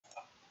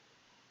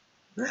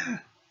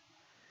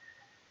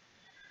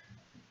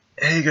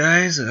Hey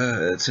guys,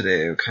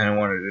 today I kind of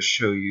wanted to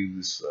show you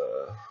this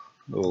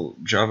little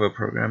Java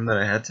program that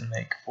I had to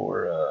make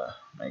for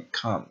my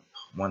Comp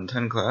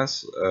 110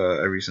 class.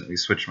 I recently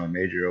switched my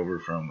major over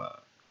from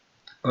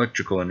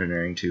electrical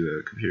engineering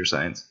to computer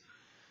science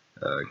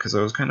because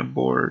I was kind of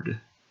bored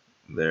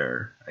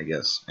there, I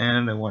guess,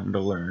 and I wanted to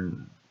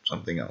learn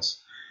something else.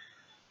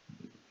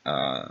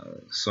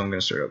 So I'm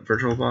going to start up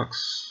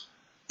VirtualBox.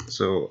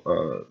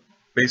 So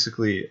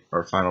basically,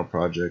 our final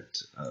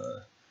project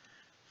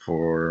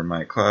for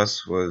my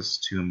class was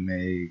to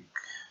make,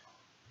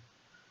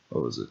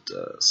 what was it,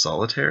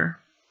 Solitaire?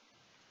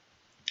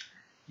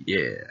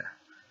 Yeah.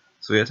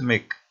 So we had to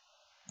make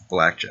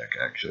Blackjack,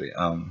 actually.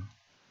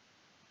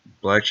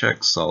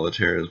 Blackjack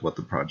Solitaire is what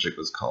the project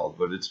was called,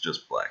 but it's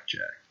just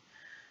Blackjack.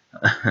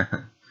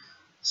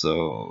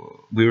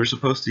 So we were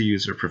supposed to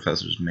use our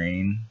professor's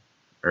main,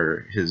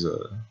 or his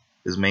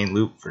main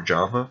loop for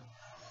Java,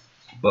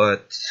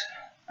 but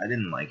I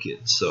didn't like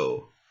it,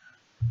 so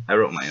I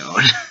wrote my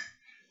own.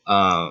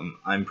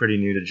 I'm pretty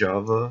new to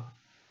Java,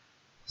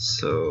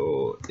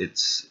 so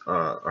it's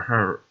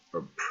a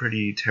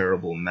pretty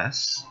terrible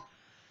mess,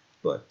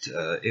 but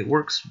it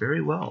works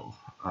very well.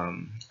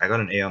 I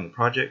got an A on the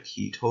project.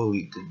 He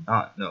totally did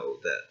not know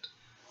that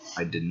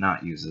I did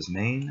not use his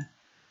main,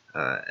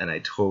 and I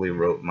totally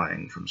wrote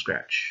mine from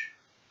scratch.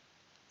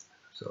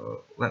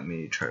 So let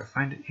me try to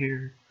find it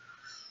here.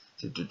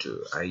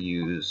 I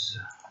use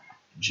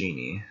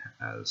Genie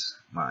as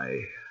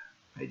my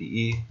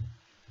IDE.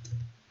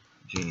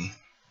 Genie.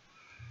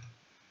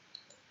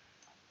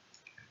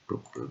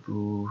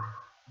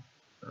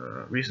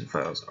 Recent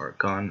files are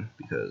gone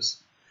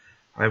because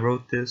I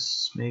wrote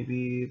this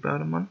maybe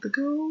about a month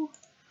ago.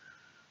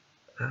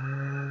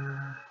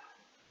 Oh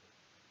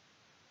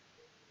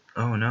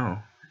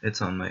no,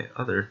 it's on my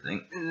other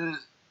thing.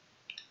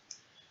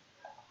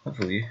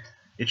 Hopefully,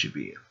 it should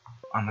be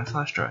on my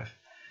flash drive.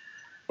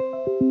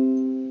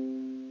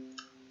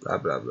 Blah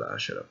blah blah,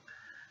 shut up.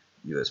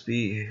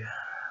 USB,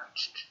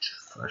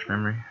 flash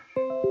memory.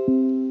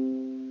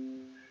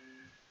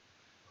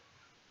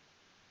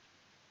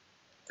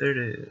 There it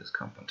is,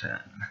 Comp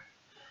 110.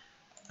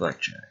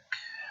 Blackjack.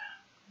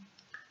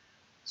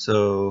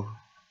 So,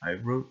 I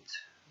wrote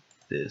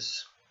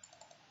this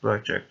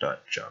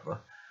blackjack.java,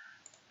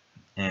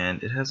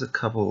 and it has a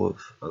couple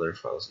of other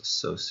files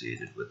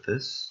associated with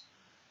this.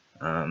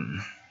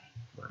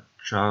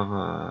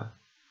 Java,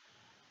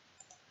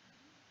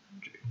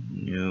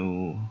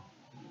 new,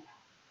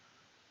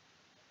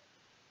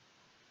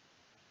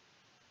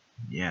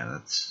 yeah,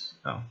 that's,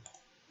 oh,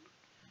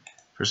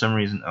 for some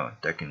reason,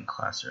 deck and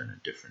class are in a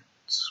different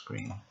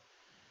screen.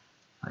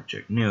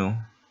 Blackjack new,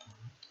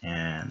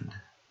 and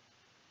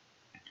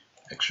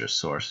extra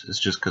source. It's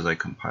just because I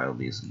compiled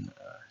these in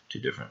two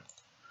different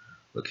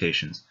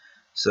locations.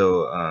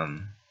 So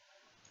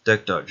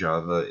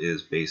deck.java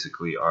is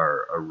basically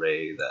our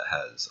array that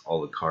has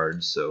all the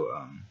cards, so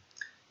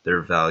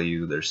their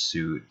value, their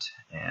suit,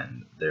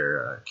 and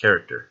their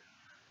character.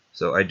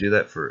 So I do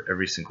that for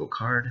every single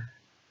card.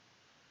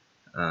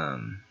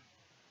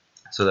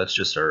 So that's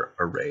just our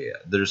array.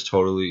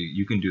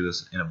 You can do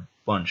this in a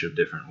bunch of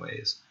different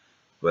ways,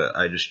 but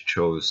I just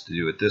chose to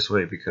do it this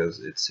way because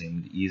it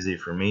seemed easy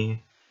for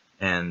me,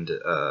 and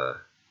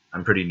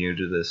I'm pretty new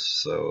to this,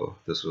 so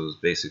this was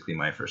basically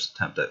my first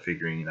attempt at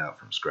figuring it out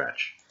from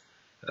scratch.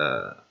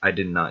 I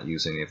did not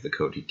use any of the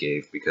code he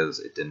gave because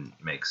it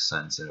didn't make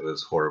sense and it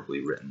was horribly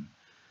written.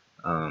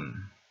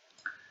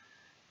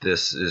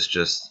 This is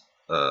just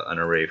an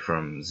array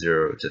from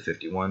 0 to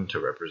 51 to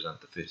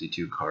represent the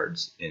 52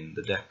 cards in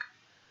the deck.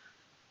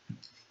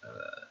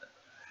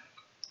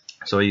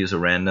 So I use a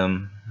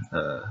random,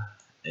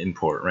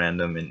 import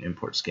random and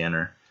import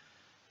scanner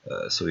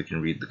so we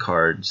can read the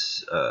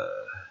cards.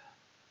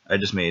 I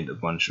just made a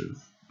bunch of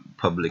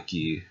public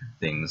key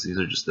things. These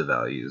are just the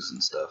values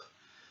and stuff.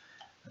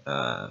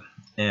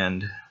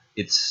 And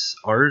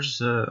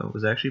ours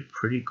was actually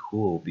pretty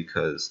cool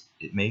because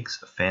it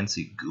makes a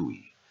fancy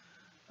GUI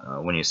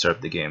when you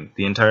start the game.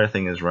 The entire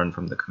thing is run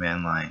from the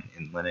command line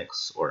in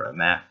Linux or a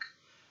Mac.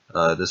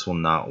 This will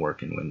not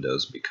work in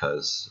Windows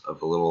because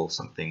of a little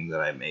something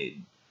that I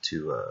made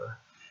to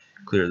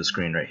clear the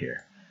screen right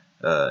here.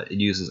 It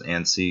uses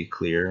ANSI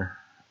clear,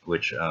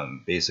 which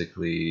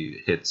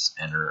basically hits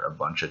enter a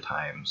bunch of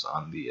times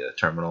on the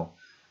terminal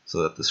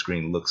so that the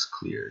screen looks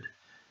cleared.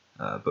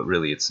 But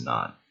really it's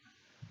not.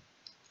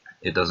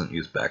 It doesn't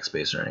use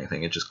backspace or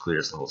anything, it just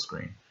clears the whole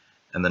screen.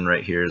 And then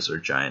right here is our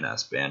giant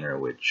ass banner,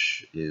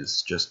 which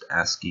is just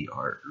ASCII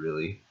art,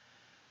 really.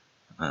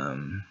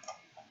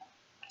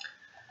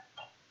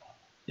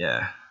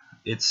 Yeah,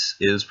 it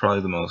is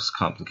probably the most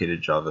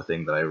complicated Java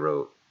thing that I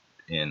wrote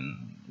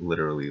in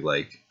literally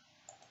like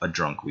a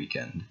drunk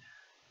weekend.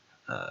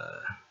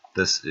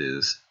 This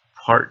is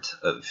part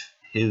of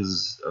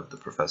the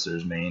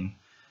professor's main.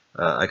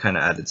 I kind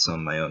of added some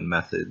of my own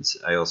methods.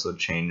 I also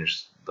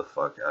changed the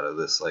fuck out of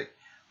this. Like,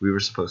 we were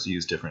supposed to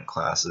use different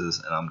classes,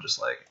 and I'm just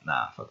like,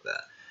 nah, fuck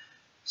that.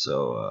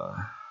 So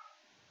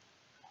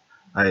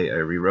I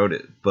rewrote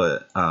it,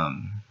 but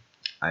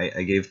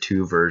I gave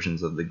two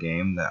versions of the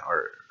game that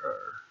are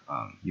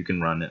you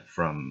can run it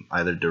from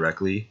either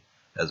directly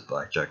as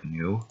Blackjack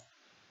New,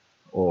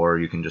 or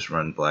you can just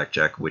run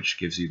Blackjack, which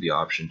gives you the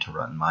option to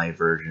run my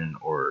version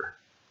or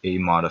a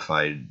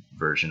modified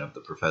version of the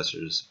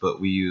professor's, but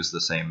we use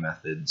the same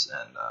methods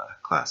and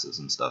classes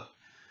and stuff.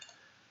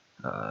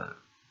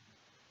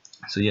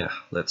 So yeah,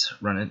 let's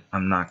run it.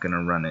 I'm not going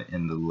to run it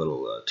in the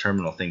little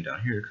terminal thing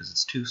down here because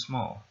it's too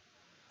small.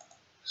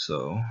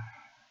 So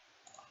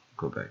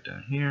go back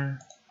down here.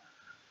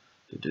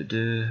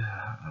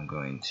 I'm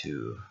going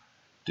to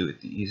do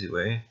it the easy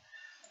way.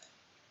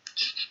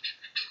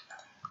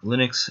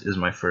 Linux is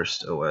my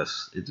first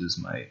OS. It is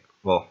my,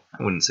 well,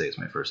 I wouldn't say it's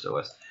my first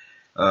OS.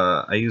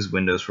 I used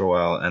Windows for a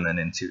while, and then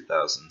in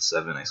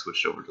 2007 I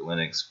switched over to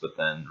Linux, but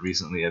then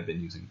recently I've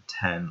been using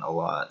 10 a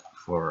lot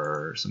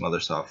for some other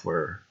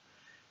software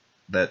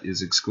that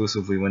is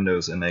exclusively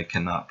Windows, and I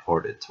cannot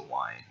port it to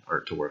Wine,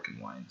 or to work in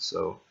Wine,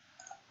 so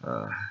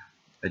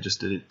I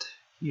just did it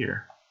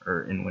here,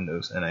 or in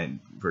Windows, and I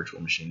virtual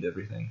machined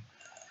everything.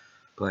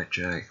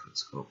 Blackjack,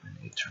 let's open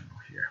a terminal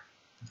here.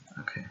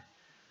 Okay,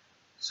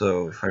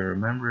 so if I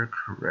remember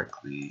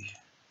correctly,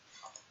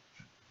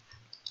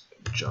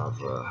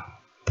 Java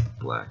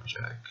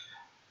Blackjack.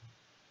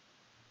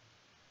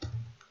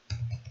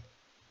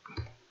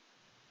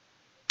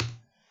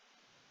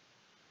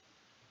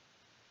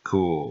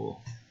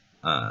 Cool.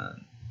 I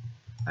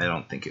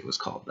don't think it was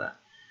called that.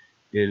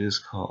 It is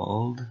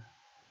called,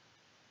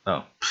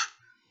 oh,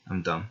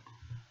 I'm dumb.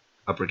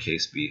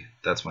 Uppercase B.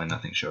 That's why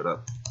nothing showed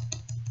up.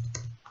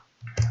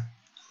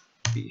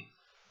 B.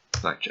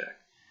 Blackjack.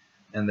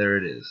 And there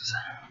it is.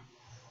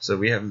 So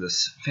we have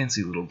this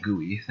fancy little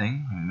GUI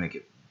thing. Let me make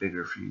it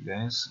bigger for you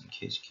guys in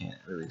case you can't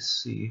really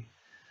see.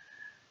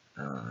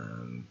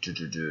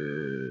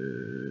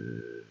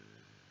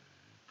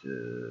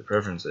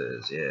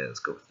 Preferences. Yeah, let's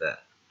go with that.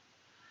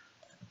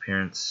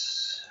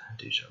 Appearance.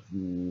 Deja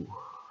vu.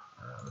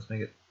 Let's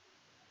make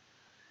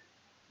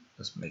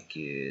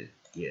it.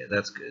 Yeah,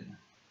 that's good.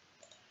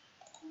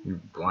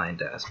 You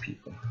blind ass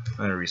people. I'm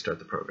gonna restart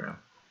the program.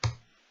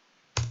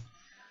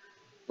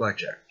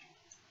 Blackjack.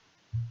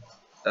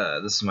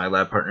 This is my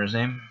lab partner's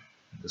name.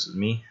 This is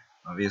me,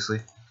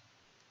 obviously.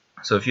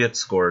 So if you hit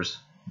scores,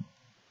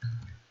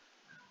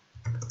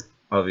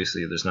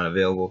 obviously there's not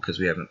available because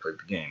we haven't played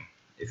the game.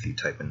 If you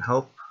type in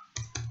help,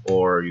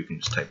 or you can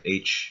just type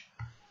H,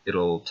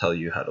 it'll tell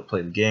you how to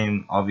play the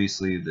game.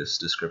 Obviously this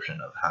description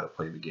of how to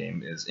play the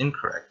game is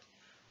incorrect,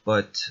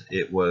 but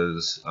it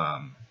was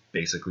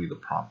basically the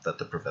prompt that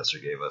the professor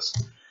gave us.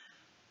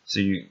 So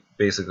you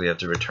basically have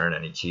to return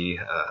any key.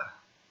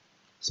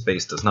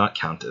 Space does not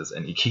count as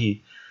any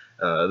key.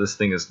 This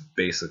thing is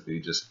basically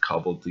just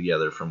cobbled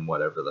together from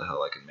whatever the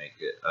hell I can make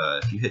it.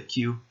 If you hit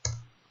Q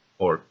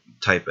or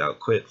type out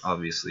quit,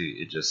 obviously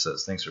it just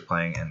says thanks for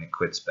playing and it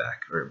quits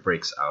back, or it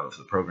breaks out of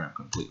the program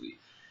completely.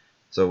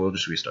 So we'll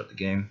just restart the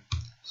game.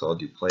 So I'll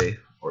do play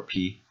or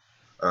P.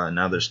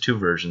 Now there's two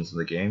versions of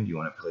the game. Do you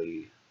want to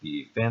play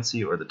the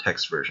fancy or the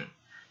text version?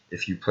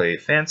 If you play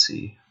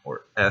fancy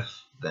or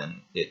F,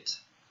 then it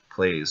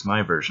plays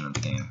my version of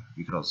the game.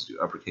 You can also do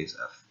uppercase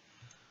F.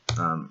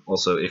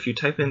 Also, if you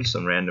type in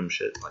some random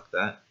shit like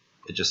that,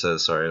 it just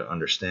says sorry, I don't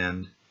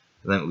understand,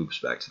 and then it loops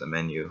back to the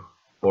menu,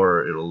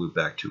 or it'll loop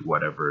back to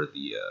whatever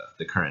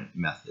the current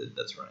method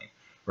that's running.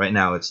 Right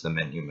now it's the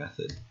menu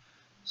method.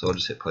 So I'll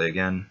just hit play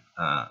again.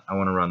 I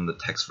want to run the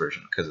text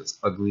version because it's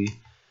ugly,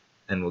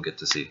 and we'll get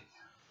to see.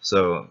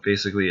 So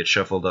basically it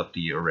shuffled up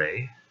the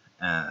array.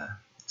 It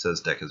says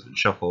deck has been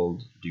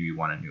shuffled. Do you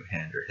want a new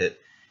hand or hit?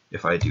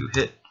 If I do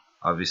hit,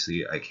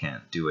 obviously I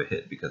can't do a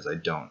hit because I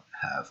don't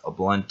have a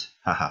blunt,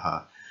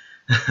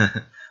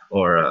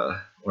 or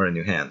a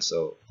new hand.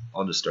 So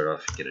I'll just start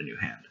off and get a new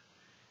hand.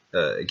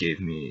 It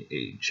gave me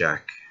a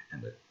jack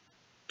and a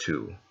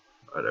 2,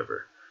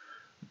 whatever,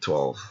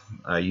 12.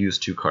 I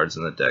used 2 cards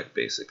in the deck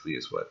basically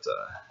is what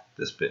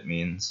this bit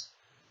means.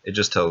 It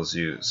just tells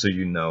you so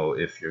you know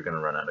if you're gonna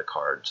run out of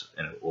cards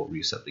and it will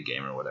reset the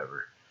game or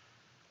whatever.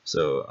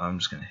 So I'm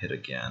just gonna hit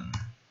again.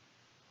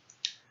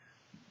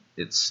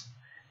 It's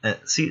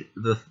see,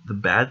 the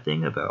bad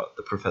thing about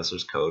the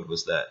professor's code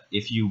was that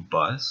if you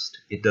bust,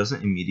 it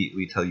doesn't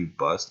immediately tell you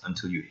bust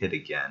until you hit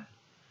again.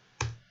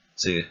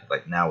 See,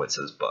 like now it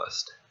says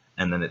bust,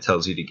 and then it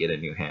tells you to get a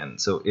new hand.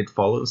 So it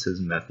follows his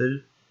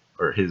method,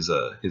 or his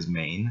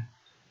main,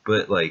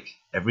 but like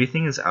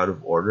everything is out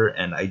of order,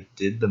 and I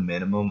did the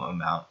minimum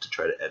amount to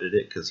try to edit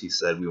it because he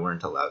said we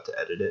weren't allowed to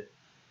edit it,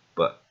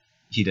 but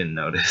he didn't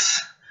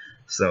notice.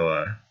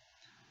 So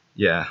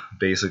yeah,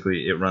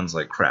 basically it runs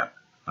like crap.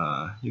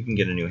 You can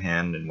get a new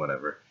hand and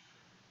whatever,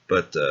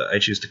 but I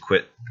choose to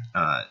quit.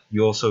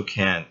 You also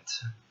can't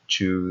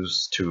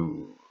choose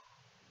to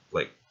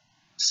like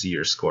see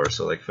your score.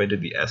 So like if I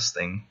did the S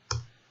thing,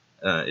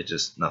 it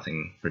just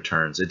nothing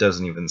returns. It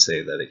doesn't even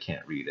say that it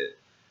can't read it.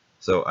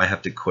 So I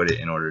have to quit it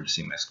in order to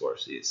see my score.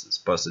 See, it's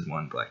busted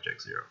 1,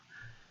 blackjack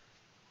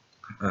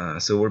 0.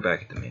 So we're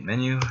back at the main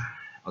menu.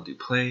 I'll do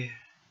play,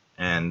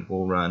 and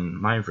we'll run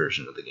my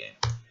version of the game,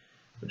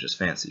 which is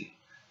fancy.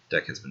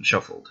 deck has been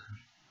shuffled.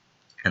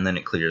 And then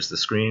it clears the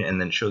screen, and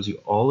then it shows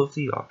you all of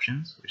the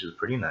options, which is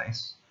pretty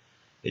nice.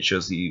 It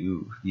shows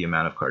you the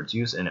amount of cards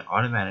used, and it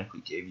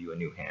automatically gave you a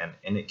new hand,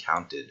 and it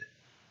counted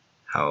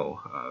how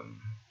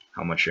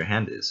much your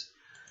hand is.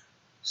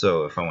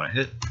 So if I want to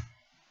hit,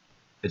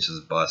 it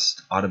just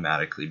busts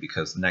automatically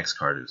because the next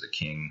card is a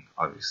king,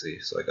 obviously.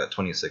 So I got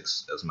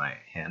 26 as my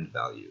hand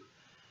value,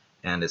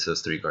 and it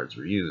says 3 cards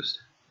were used.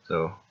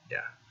 So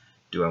yeah,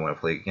 do I want to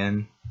play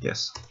again?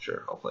 Yes,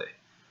 sure, I'll play.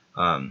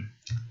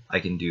 I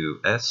can do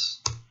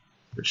S,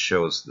 which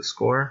shows the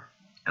score,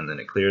 and then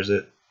it clears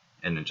it,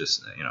 and it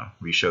just, you know,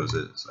 re-shows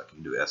it, so I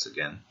can do S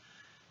again.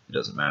 It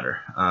doesn't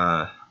matter.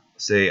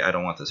 Say I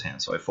don't want this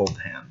hand, so I fold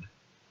the hand.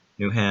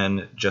 New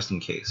hand, just in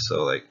case,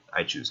 so like,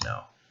 I choose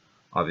no.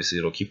 Obviously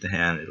it'll keep the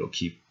hand, it'll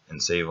keep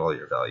and save all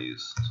your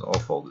values, so I'll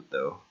fold it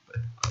though, but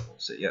I will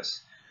say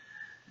yes.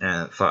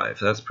 And 5,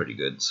 that's pretty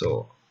good,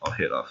 so I'll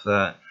hit off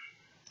that.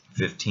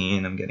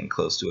 15, I'm getting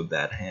close to a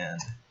bad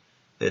hand.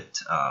 Hit,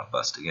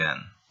 bust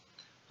again.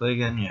 Play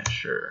again, yeah,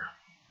 sure.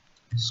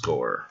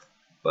 Score,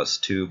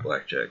 bust 2,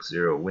 blackjack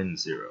 0, win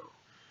 0.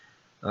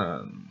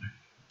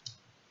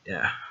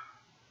 Yeah,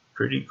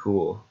 pretty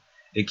cool.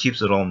 It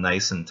keeps it all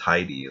nice and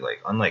tidy,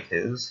 like unlike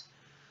his.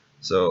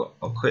 So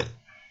I'll quit.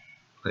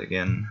 Play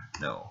again,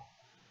 no.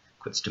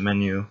 Quits to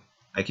menu.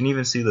 I can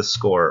even see the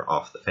score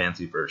off the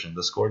fancy version.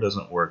 The score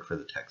doesn't work for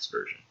the text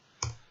version.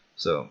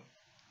 So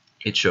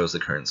it shows the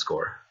current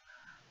score.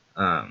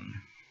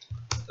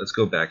 Let's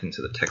go back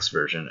into the text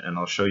version, and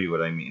I'll show you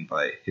what I mean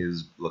by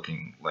his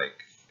looking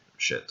like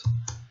shit.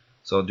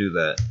 So I'll do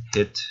that.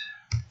 Hit,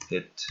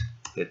 hit,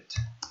 hit,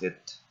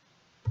 hit.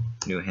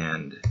 New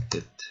hand,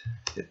 hit,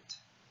 hit.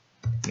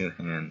 New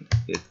hand,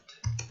 hit,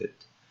 hit.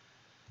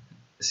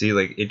 See,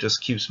 like, it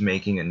just keeps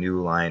making a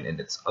new line, and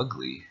it's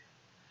ugly.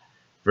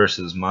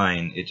 Versus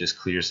mine, it just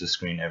clears the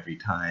screen every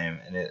time,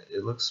 and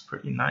it looks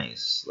pretty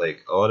nice.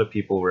 Like, a lot of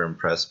people were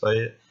impressed by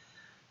it.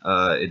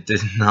 It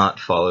did not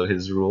follow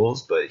his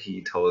rules, but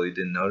he totally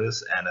didn't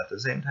notice, and at the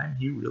same time,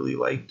 he really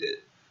liked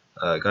it.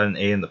 Got an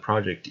A in the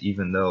project,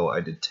 even though I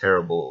did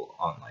terrible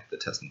on like the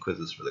tests and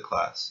quizzes for the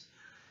class.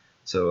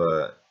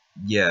 So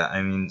yeah,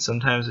 I mean,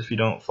 sometimes if you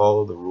don't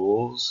follow the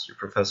rules, your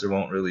professor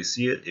won't really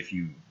see it if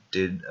you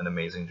did an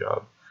amazing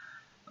job.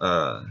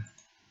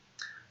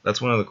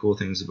 That's one of the cool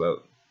things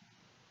about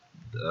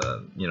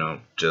you know,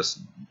 just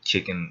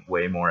kicking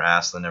way more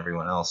ass than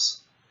everyone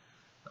else.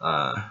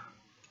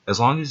 As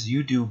long as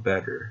you do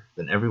better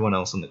than everyone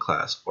else in the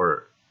class,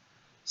 or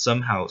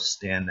somehow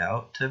stand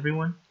out to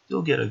everyone,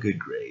 you'll get a good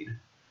grade,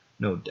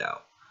 no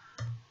doubt.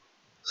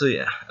 So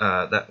yeah,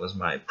 that was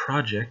my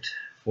project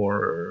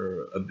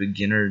for a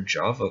beginner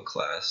Java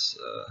class.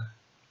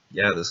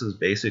 Yeah, this is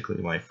basically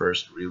my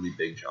first really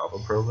big Java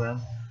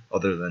program,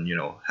 other than, you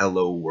know,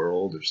 Hello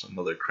World or some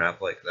other crap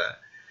like that.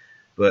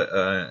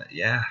 But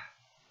yeah,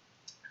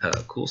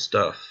 cool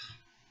stuff.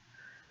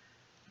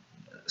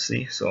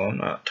 See, so I'm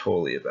not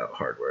totally about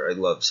hardware. I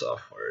love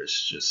software.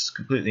 It's just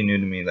completely new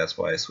to me. That's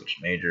why I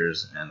switched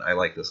majors, and I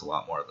like this a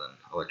lot more than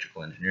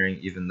electrical engineering,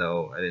 even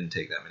though I didn't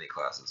take that many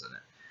classes in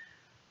it.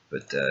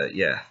 But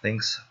yeah,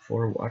 thanks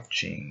for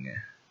watching.